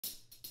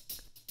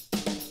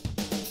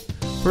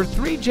For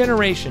 3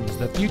 generations,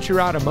 the Future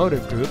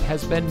Automotive Group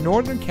has been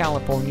Northern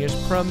California's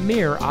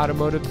premier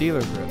automotive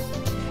dealer group.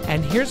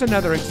 And here's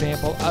another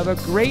example of a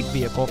great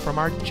vehicle from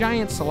our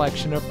giant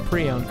selection of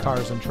pre-owned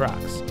cars and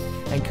trucks.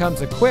 And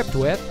comes equipped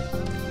with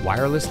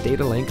wireless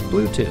data link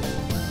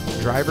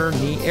Bluetooth, driver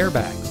knee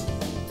airbags,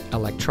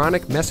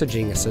 electronic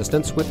messaging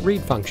assistance with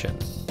read function,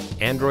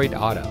 Android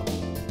Auto,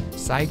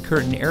 side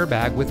curtain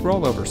airbag with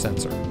rollover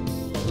sensor,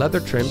 leather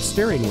trimmed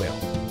steering wheel,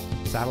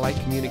 satellite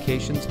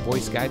communications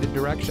voice guided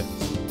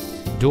directions,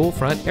 dual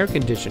front air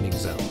conditioning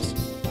zones,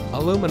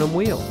 aluminum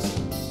wheels,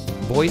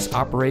 voice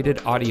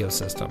operated audio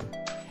system,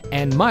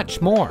 and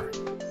much more.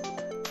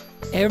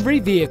 Every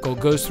vehicle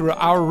goes through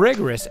our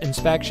rigorous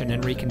inspection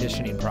and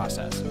reconditioning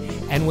process.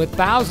 And with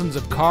thousands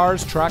of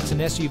cars, trucks,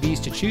 and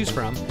SUVs to choose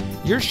from,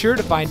 you're sure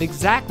to find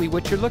exactly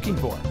what you're looking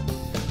for.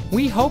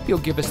 We hope you'll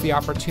give us the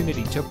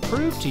opportunity to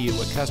prove to you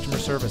what customer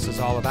service is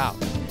all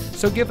about.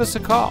 So give us a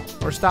call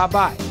or stop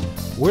by.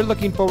 We're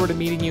looking forward to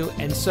meeting you,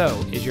 and so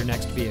is your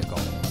next vehicle.